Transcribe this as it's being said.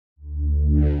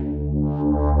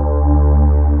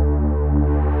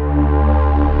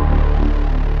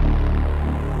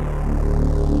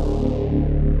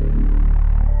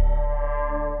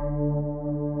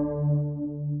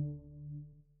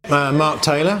Mark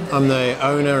Taylor. I'm the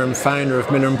owner and founder of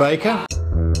Miller & Baker.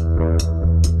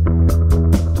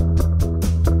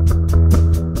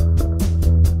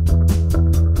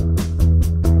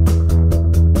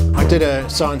 I did a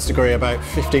science degree about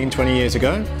 15-20 years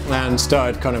ago and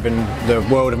started kind of in the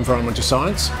world of environmental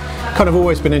science. Kind of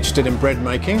always been interested in bread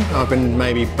making. I've been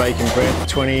maybe baking bread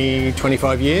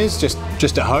 20-25 years just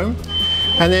at home.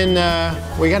 And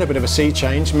then we had a bit of a sea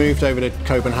change, moved over to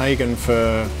Copenhagen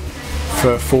for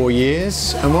 4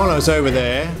 years, and while I was over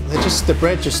there, the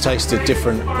bread just tasted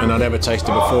different than I'd ever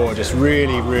tasted before. Just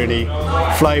really, really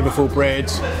flavourful bread.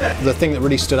 The thing that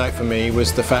really stood out for me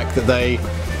was the fact that they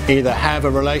either have a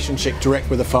relationship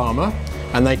direct with the farmer,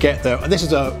 and they get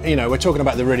we're talking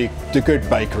about the good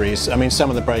bakeries. I mean, some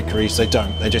of the bakeries, they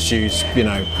don't. They just use,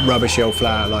 rubbish old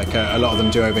flour like a lot of them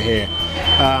do over here.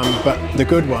 But the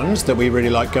good ones that we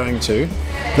really like going to,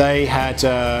 they had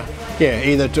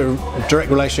either direct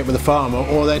relationship with the farmer,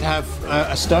 or they'd have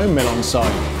a stone mill on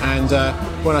site. And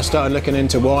when I started looking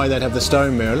into why they'd have the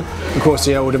stone mill, of course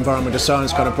the old environmental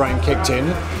science kind of brain kicked in,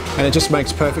 and it just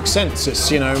makes perfect sense.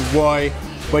 It's, why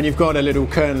when you've got a little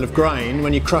kernel of grain,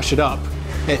 when you crush it up,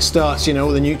 it starts, all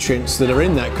the nutrients that are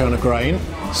in that kind of grain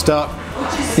start,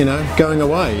 going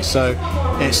away. So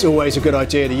it's always a good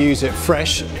idea to use it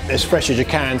as fresh as you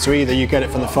can. So either you get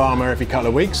it from the farmer every couple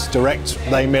of weeks, direct,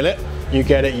 they mill it, you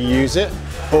get it, you use it,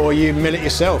 or you mill it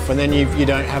yourself, and then you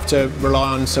don't have to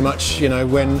rely on so much,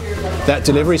 when that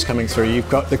delivery's coming through. You've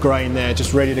got the grain there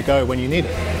just ready to go when you need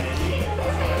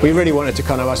it. We really wanted to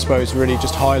kind of, I suppose, really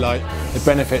just highlight the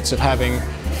benefits of having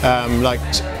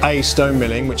stone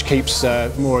milling, which keeps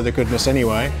more of the goodness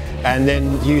anyway, and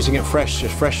then using it fresh.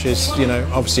 Fresh is,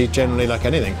 obviously generally like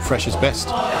anything, fresh is best.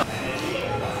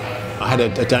 I had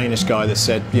a Danish guy that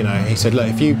said, he said, look,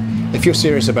 if you're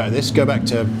serious about this, go back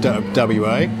to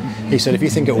WA. He said, if you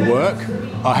think it'll work,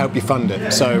 I'll help you fund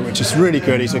it. So, which is really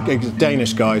good. He's a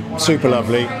Danish guy, super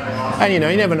lovely. And you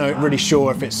never know, really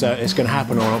sure if it's going to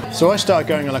happen or not. So I started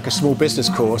going on like a small business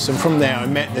course, and from there I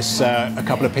met a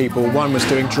couple of people. One was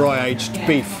doing dry aged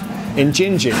beef in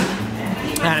Gingin,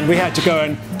 and we had to go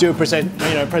and do a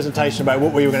presentation about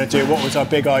what we were going to do, what was our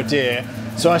big idea.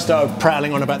 So I started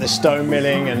prattling on about the stone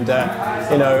milling and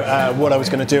what I was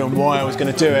going to do and why I was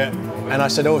going to do it. And I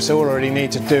said, so all I really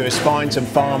need to do is find some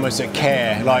farmers that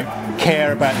care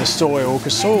about the soil,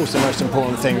 because soil's the most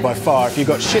important thing by far. If you've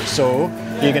got shit soil,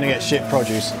 you're going to get shit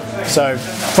produce. So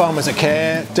farmers that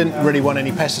care, didn't really want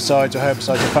any pesticides or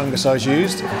herbicides or fungicides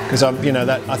used, because I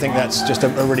think that's just a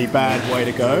really bad way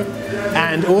to go.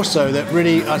 And also that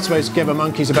really, I suppose, give a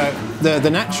monkeys about the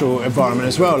natural environment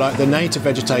as well. Like the native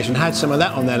vegetation had some of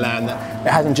that on their land, that it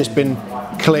hasn't just been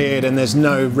cleared and there's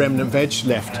no remnant veg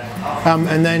left.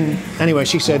 And then, anyway,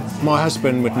 she said, my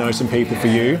husband would know some people for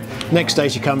you. Next day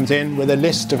she comes in with a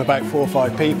list of about 4 or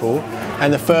 5 people,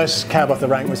 and the first cab off the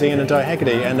rank was Ian and Dianne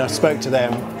Haggerty, and I spoke to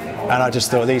them, and I just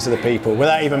thought, these are the people,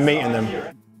 without even meeting them.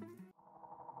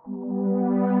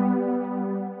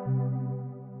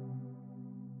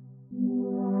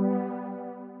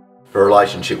 The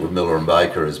relationship with Miller &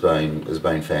 Baker has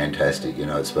been fantastic.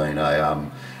 It's been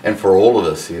and for all of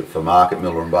us, for Mark at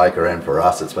Miller & Baker and for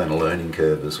us, it's been a learning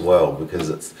curve as well, because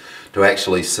it's to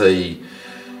actually see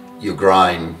your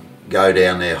grain go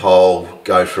down their hole,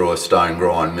 go through a stone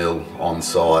grind mill on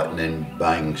site, and then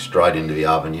bang straight into the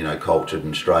oven, cultured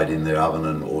and straight in the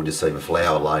oven, or just see the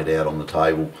flour laid out on the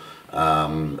table.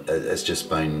 It's just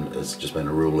been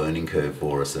a real learning curve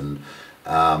for us, and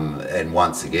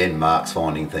once again, Mark's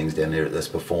finding things down there that's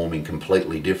performing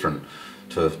completely different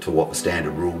to what the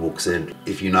standard rule book said.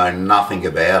 If you know nothing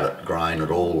about it, grain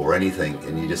at all or anything,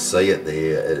 and you just see it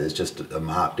there, it is just a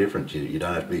marked difference. You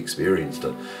don't have to be experienced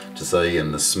to see,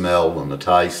 and the smell and the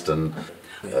taste and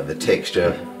the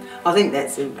texture. I think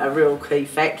that's a real key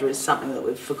factor, is something that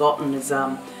we've forgotten, is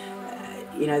the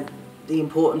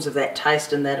importance of that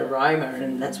taste and that aroma,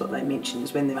 and that's what they mention,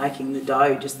 is when they're making the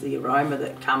dough, just the aroma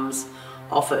that comes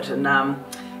off it. And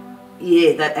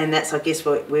and that's, I guess,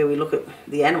 where we look at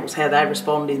the animals, how they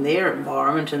respond in their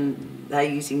environment, and they're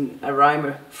using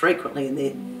aroma frequently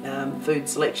in their food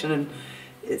selection, and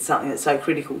it's something that's so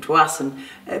critical to us. And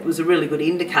it was a really good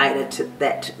indicator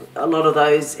that a lot of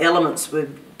those elements were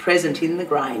present in the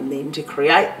grain then to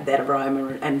create that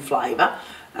aroma and flavour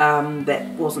that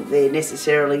wasn't there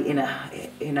necessarily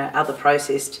in other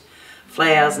processed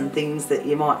flours and things that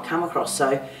you might come across.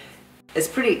 So it's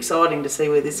pretty exciting to see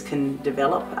where this can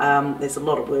develop. There's a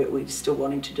lot of work we're still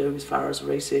wanting to do as far as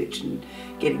research and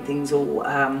getting things all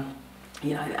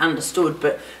understood,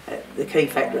 but the key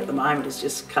factor at the moment is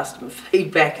just customer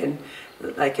feedback, and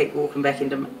they keep walking back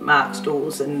into Mark's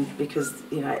stores, and because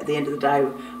at the end of the day,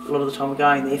 a lot of the time we're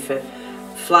going there for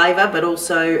flavour, but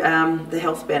also the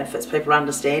health benefits, people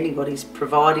understanding what he's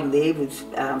providing there with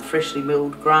freshly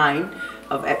milled grain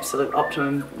of absolute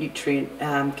optimum nutrient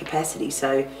capacity.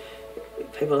 So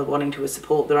people are wanting to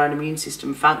support their own immune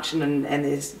system function and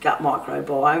their gut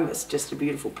microbiome. It's just a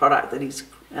beautiful product that he's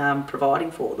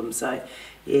providing for them. So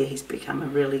yeah, he's become a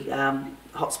really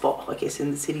hot spot, I guess,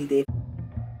 in the city there.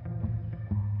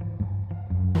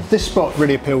 This spot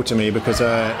really appealed to me because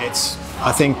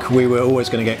I think we were always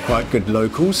going to get quite good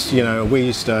locals. You know, me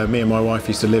and my wife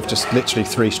used to live just literally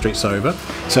 3 streets over,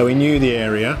 so we knew the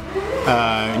area,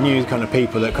 knew the kind of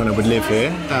people that kind of would live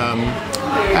here,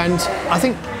 and I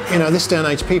think, you know, this day and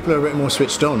age people are a bit more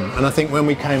switched on, and I think when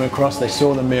we came across, they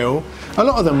saw the mill. A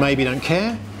lot of them maybe don't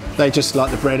care. They just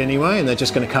like the bread anyway, and they're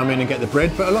just going to come in and get the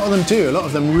bread. But a lot of them do. A lot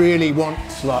of them really want,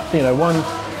 like, you know,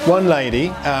 one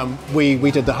lady,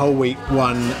 we did the whole wheat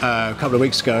one a couple of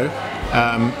weeks ago,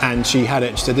 and she had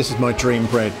it. She said, "This is my dream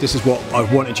bread. This is what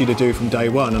I've wanted you to do from day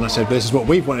one." And I said, "This is what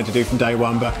we've wanted to do from day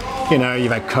one, but you know,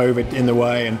 you've had COVID in the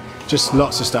way, and just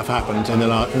lots of stuff happened in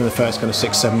the first kind of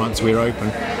 6-7 months we were open.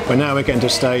 But now we're getting to a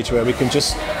stage where we can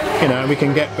just, you know, we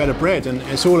can get better bread, and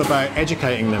it's all about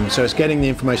educating them. So it's getting the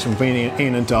information from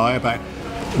Ian and Di about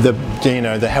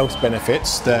the health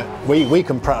benefits that we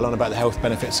can prattle on about the health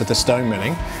benefits of the stone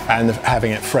milling and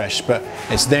having it fresh, but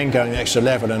it's then going the extra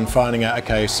level and finding out,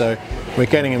 okay, so we're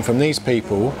getting them from these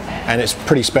people and it's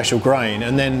pretty special grain,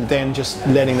 and then just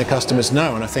letting the customers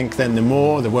know. And I think then the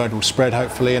word will spread,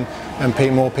 hopefully,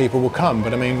 and more people will come.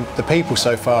 But I mean, the people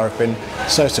so far have been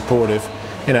so supportive.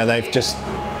 You know, they've just,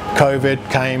 COVID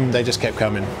came, they just kept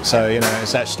coming. So, you know,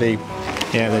 it's actually,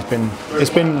 yeah, it's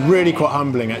been really quite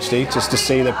humbling actually, just to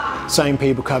see the same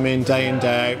people come in day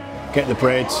out, get the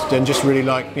bread, and just really,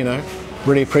 like, you know,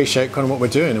 really appreciate kind of what we're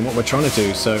doing and what we're trying to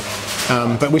do. So,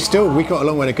 but we got a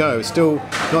long way to go. Still,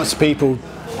 lots of people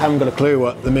haven't got a clue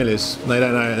what the mill is. They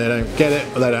don't know, they don't get it,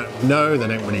 or they don't know, they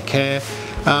don't really care.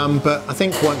 But I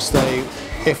think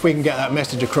if we can get that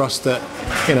message across that,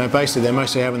 you know, basically they're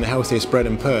mostly having the healthiest bread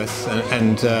in Perth,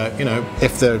 and you know,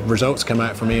 if the results come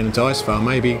out from Ian and Di's farm,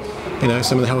 maybe, you know,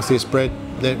 some of the healthiest bread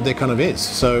there kind of is.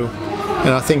 So, you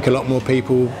know, I think a lot more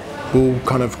people will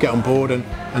kind of get on board,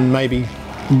 and maybe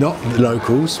not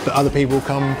locals, but other people will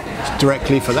come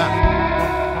directly for that.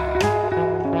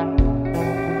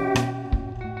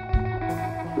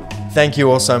 Thank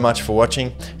you all so much for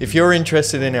watching. If you're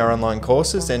interested in our online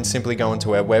courses, then simply go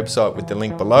onto our website with the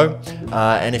link below.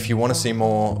 And if you want to see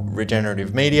more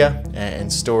regenerative media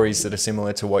and stories that are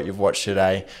similar to what you've watched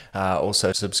today,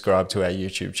 also subscribe to our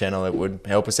YouTube channel. It would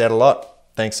help us out a lot.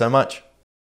 Thanks so much.